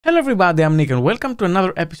Hello everybody, I'm Nick and welcome to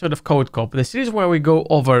another episode of Code Cop, the series where we go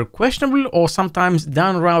over questionable or sometimes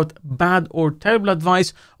downright bad or terrible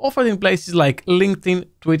advice offered in places like LinkedIn,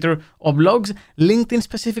 Twitter or blogs. LinkedIn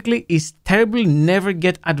specifically is terrible. Never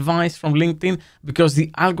get advice from LinkedIn because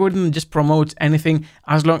the algorithm just promotes anything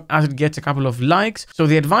as long as it gets a couple of likes. So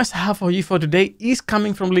the advice I have for you for today is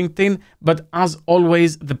coming from LinkedIn, but as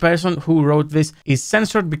always, the person who wrote this is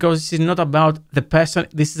censored because this is not about the person,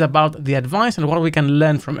 this is about the advice and what we can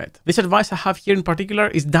learn from it. This advice I have here in particular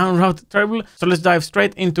is downright terrible, so let's dive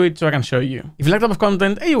straight into it so I can show you. If you like that type of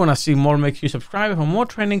content and you want to see more, make sure you subscribe. For more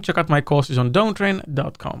training, check out my courses on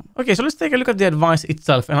dometrain.com. Okay, so let's take a look at the advice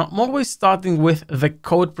itself, and I'm always starting with the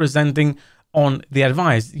code presenting on the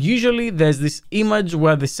advice. Usually there's this image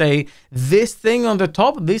where they say this thing on the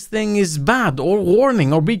top, this thing is bad or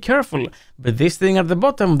warning or be careful, but this thing at the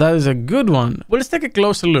bottom, that is a good one. Well, let's take a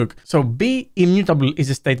closer look. So be immutable is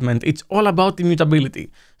a statement. It's all about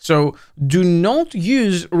immutability. So do not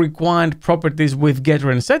use required properties with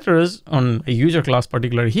getter and setters on a user class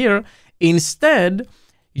particular here. Instead,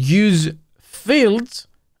 use fields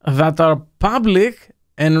that are public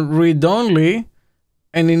and read-only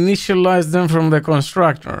and initialize them from the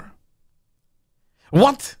constructor.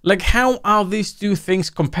 What? Like, how are these two things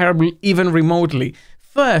comparable even remotely?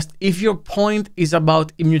 First, if your point is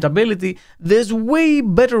about immutability, there's way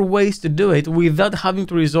better ways to do it without having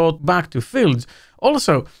to resort back to fields.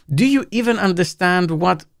 Also, do you even understand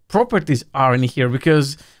what properties are in here?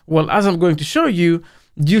 Because, well, as I'm going to show you,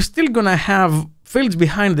 you're still gonna have fields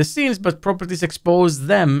behind the scenes, but properties expose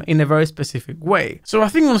them in a very specific way. So I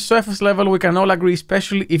think on surface level, we can all agree,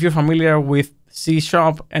 especially if you're familiar with C#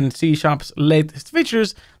 and C#'s latest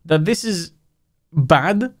features, that this is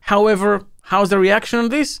bad. However, how's the reaction on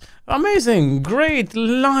this? Amazing, great,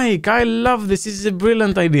 I love this, this is a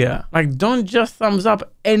brilliant idea. Like, don't just thumbs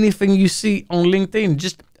up anything you see on LinkedIn,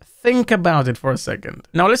 just think about it for a second.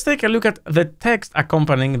 Now let's take a look at the text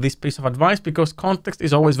accompanying this piece of advice, because context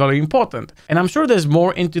is always very important. And I'm sure there's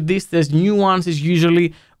more into this. There's nuances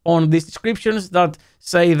usually on these descriptions that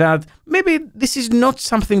say that maybe this is not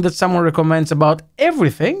something that someone recommends about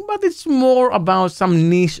everything, but it's more about some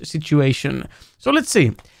niche situation. So let's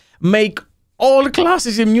see. Make all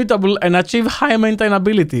classes immutable and achieve high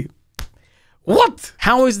maintainability. What?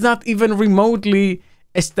 How is that even remotely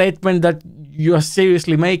a statement that you are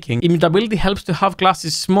seriously making? Immutability helps to have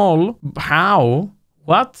classes small. How?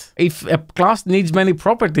 What? If a class needs many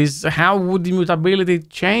properties, how would immutability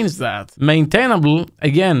change that? Maintainable,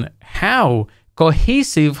 again, how?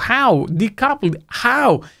 Cohesive, how? Decoupled,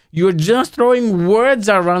 how? You're just throwing words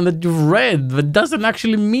around that you've read that doesn't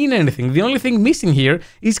actually mean anything. The only thing missing here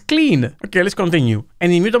is clean. Okay, let's continue.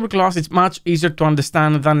 An immutable class is much easier to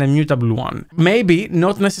understand than a mutable one. Maybe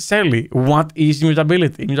not necessarily. What is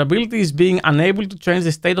immutability? Immutability is being unable to change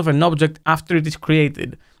the state of an object after it is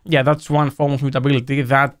created. Yeah, that's one form of mutability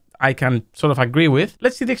that I can sort of agree with.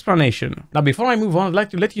 Let's see the explanation. Now, before I move on, I'd like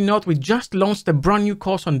to let you know that we just launched a brand new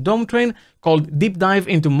course on Dometrain called Deep Dive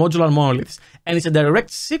into Modular Monoliths. And it's a direct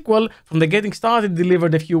sequel from the Getting Started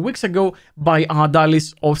delivered a few weeks ago by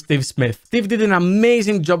Ardalis or Steve Smith. Steve did an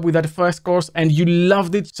amazing job with that first course and you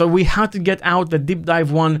loved it. So we had to get out the Deep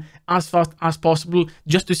Dive one as fast as possible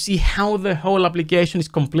just to see how the whole application is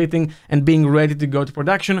completing and being ready to go to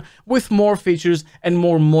production with more features and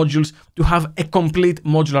more modules to have a complete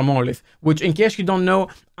modular monolith, which, in case you don't know,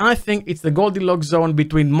 I think it's the Goldilocks zone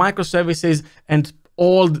between microservices and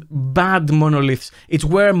old bad monoliths. It's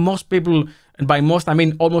where most people, and by most I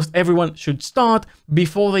mean almost everyone, should start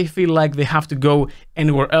before they feel like they have to go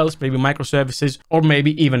anywhere else, maybe microservices or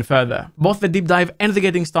maybe even further. Both the deep dive and the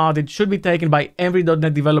getting started should be taken by every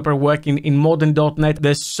 .NET developer working in modern .NET.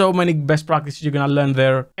 There's so many best practices you're gonna learn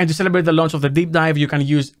there. And to celebrate the launch of the deep dive, you can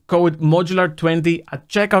use code modular20 at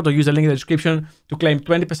checkout or use a link in the description to claim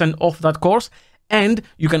 20% off that course. And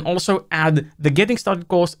you can also add the Getting Started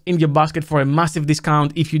course in your basket for a massive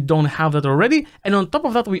discount if you don't have that already. And on top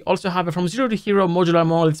of that, we also have a From Zero to Hero Modular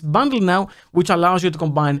Monoliths bundle now, which allows you to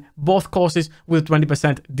combine both courses with a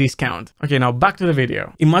 20% discount. Okay, now back to the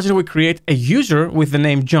video. Imagine we create a user with the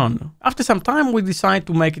name John. After some time, we decide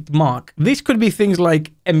to make it Mark. This could be things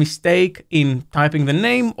like a mistake in typing the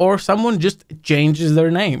name or someone just changes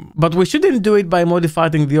their name. But we shouldn't do it by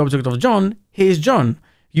modifying the object of John. He is John.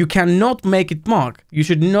 You cannot make it Mark. You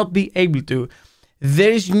should not be able to.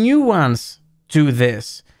 There is nuance to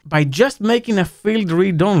this. By just making a field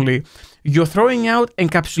read-only, you're throwing out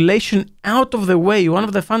encapsulation out of the way, one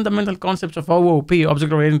of the fundamental concepts of OOP,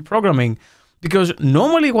 object-oriented programming. Because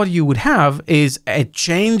normally what you would have is a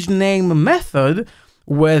change name method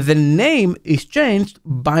where the name is changed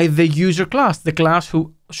by the user class, the class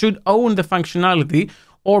who should own the functionality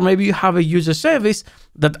or maybe you have a user service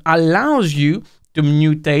that allows you to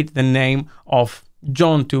mutate the name of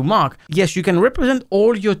John to Mark. Yes, you can represent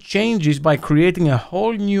all your changes by creating a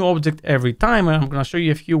whole new object every time, and I'm going to show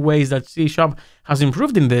you a few ways that C# has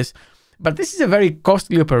improved in this. But this is a very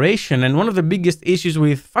costly operation, and one of the biggest issues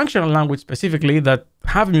with functional language specifically that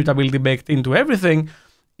have immutability baked into everything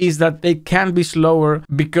is that they can be slower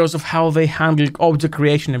because of how they handle object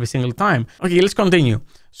creation every single time. Okay, let's continue.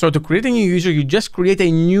 So to create a new user, you just create a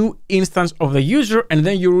new instance of the user and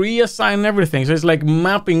then you reassign everything. So it's like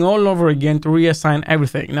mapping all over again to reassign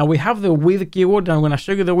everything. Now we have the with keyword, and I'm going to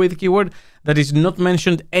show you the with keyword that is not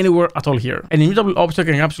mentioned anywhere at all here. An immutable object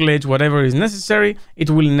encapsulates whatever is necessary. It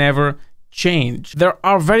will never change. There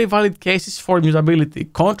are very valid cases for immutability.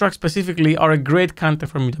 Contracts specifically are a great candidate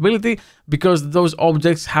for immutability because those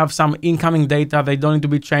objects have some incoming data. They don't need to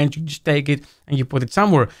be changed. You just take it and you put it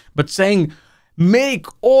somewhere. But saying make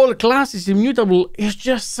all classes immutable is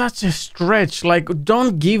just such a stretch. Like,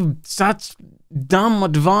 don't give such dumb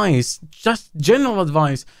advice, just general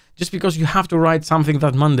advice, just because you have to write something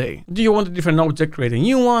that Monday. Do you want a different object? Create a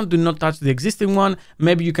new one. Do not touch the existing one.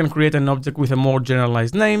 Maybe you can create an object with a more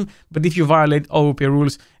generalized name, but if you violate OOP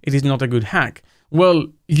rules, it is not a good hack. Well,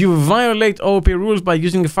 you violate OOP rules by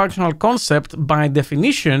using a functional concept by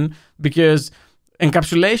definition, because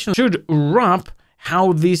encapsulation should wrap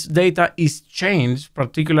how this data is changed,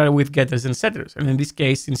 particularly with getters and setters. And in this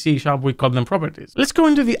case, in C# we call them properties. Let's go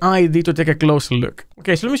into the ID to take a closer look.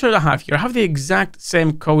 Okay, so let me show you what I have here. I have the exact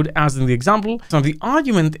same code as in the example. So the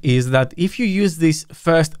argument is that if you use this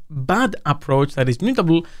first bad approach that is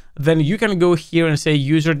mutable, then you can go here and say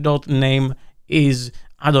user.name is,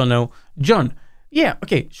 I don't know, John. Yeah,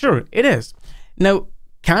 okay, sure, it is. Now,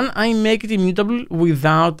 can I make it immutable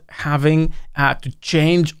without having to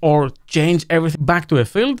change everything back to a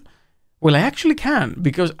field? Well, I actually can,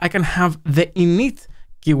 because I can have the init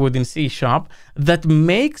keyword in C# that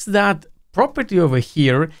makes that property over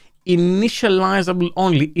here initializable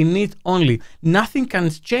only, init only. Nothing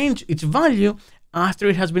can change its value after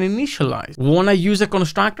it has been initialized. Want to use a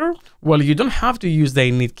constructor? Well, you don't have to use the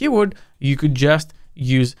init keyword. You could just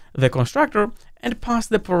use the constructor and pass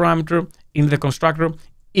the parameter in the constructor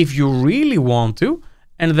if you really want to,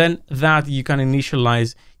 and then that you can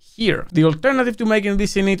initialize here. The alternative to making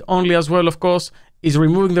this init only as well, of course, is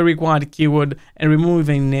removing the required keyword and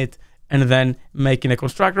removing init and then making a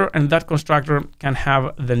constructor, and that constructor can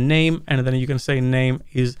have the name, and then you can say name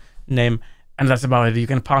is name, and that's about it. You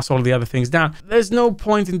can pass all the other things down. There's no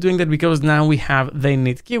point in doing that because now we have the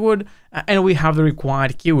init keyword and we have the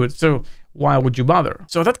required keyword. So why would you bother?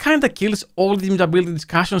 So that kind of kills all the immutability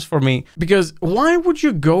discussions for me, because why would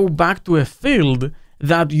you go back to a field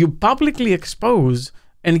that you publicly expose?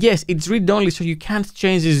 And yes, it's read-only, so you can't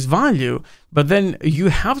change its value, but then you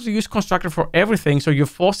have to use constructor for everything, so you're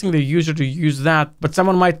forcing the user to use that. But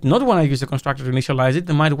someone might not want to use the constructor to initialize it.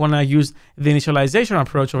 They might want to use the initialization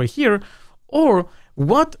approach over here. Or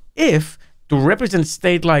what if, to represent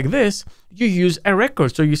state like this, you use a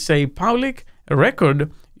record? So you say public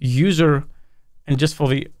record user, and just for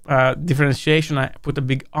the differentiation, I put a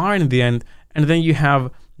big R in the end, and then you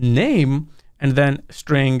have name, and then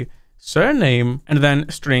string surname, and then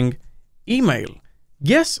string email.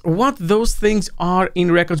 Guess what those things are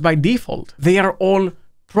in records by default? They are all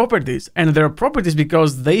properties, and they're properties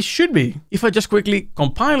because they should be. If I just quickly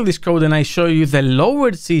compile this code and I show you the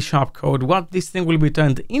lowered C# code, what this thing will be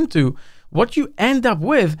turned into, what you end up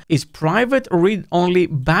with is private read-only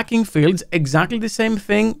backing fields, exactly the same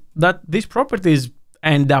thing that these properties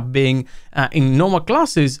end up being in normal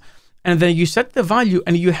classes. And then you set the value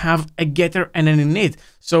and you have a getter and an init.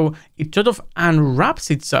 So it sort of unwraps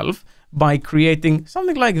itself by creating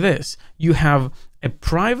something like this. You have a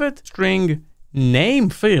private string name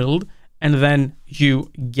field, and then you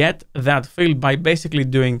get that field by basically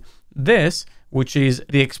doing this, which is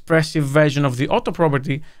the expressive version of the auto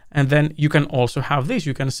property. And then you can also have this.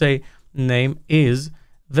 You can say name is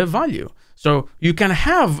the value. So you can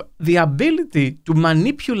have the ability to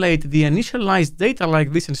manipulate the initialized data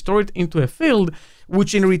like this and store it into a field,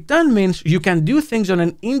 which in return means you can do things on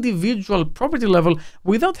an individual property level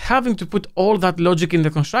without having to put all that logic in the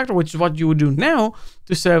constructor, which is what you would do now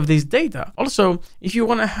to serve this data. Also, if you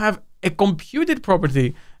want to have a computed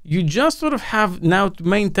property, you just sort of have now to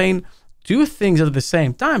maintain two things at the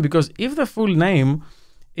same time, because if the full name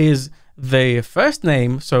is the first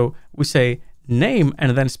name, so we say name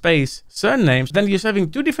and then space surnames, then you're serving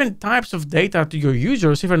two different types of data to your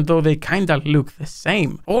users, even though they kind of look the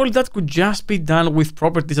same. All that could just be done with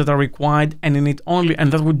properties that are required and init only,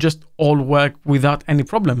 and that would just all work without any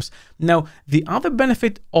problems. Now, the other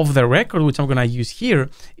benefit of the record, which I'm going to use here,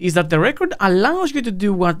 is that the record allows you to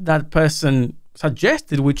do what that person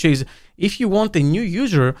suggested, which is if you want a new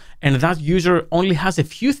user and that user only has a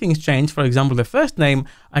few things changed, for example, the first name,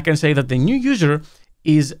 I can say that the new user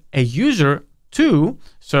is a user 2,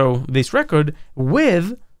 so this record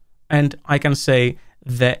with, and I can say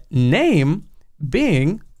the name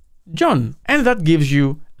being John. And that gives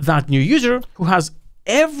you that new user who has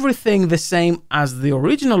everything the same as the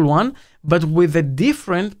original one, but with a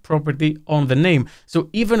different property on the name. So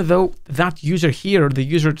even though that user here, the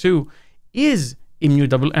user 2, is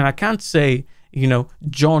immutable, and I can't say,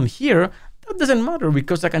 John here, that doesn't matter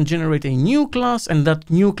because I can generate a new class, and that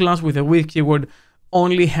new class with a with keyword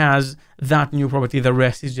only has that new property. The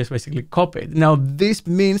rest is just basically copied. Now, this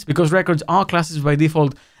means because records are classes by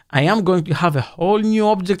default, I am going to have a whole new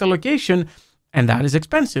object allocation, and that is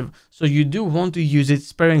expensive. So you do want to use it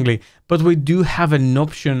sparingly, but we do have an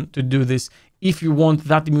option to do this if you want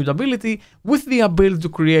that immutability with the ability to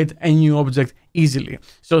create a new object easily.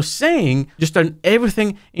 So saying just turn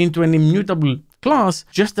everything into an immutable class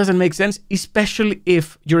just doesn't make sense, especially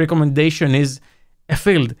if your recommendation is a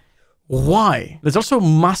field. Why? There's also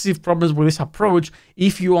massive problems with this approach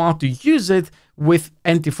if you are to use it with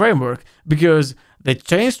anti-framework, because the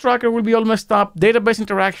change tracker will be all messed up, database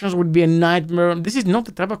interactions would be a nightmare. This is not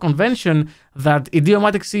the type of convention that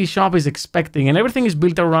idiomatic C# is expecting, and everything is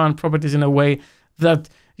built around properties in a way that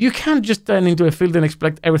you can't just turn into a field and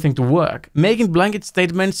expect everything to work. Making blanket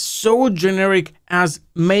statements so generic as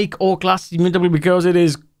make all classes immutable because it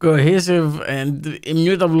is cohesive and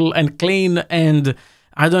immutable and clean and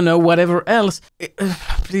I don't know, whatever else.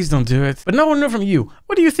 Please don't do it. But now I want to know from you.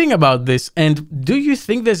 What do you think about this? And do you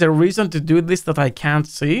think there's a reason to do this that I can't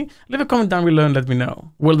see? Leave a comment down below and let me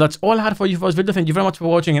know. Well, that's all I had for you for this video. Thank you very much for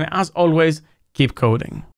watching. And as always, keep coding.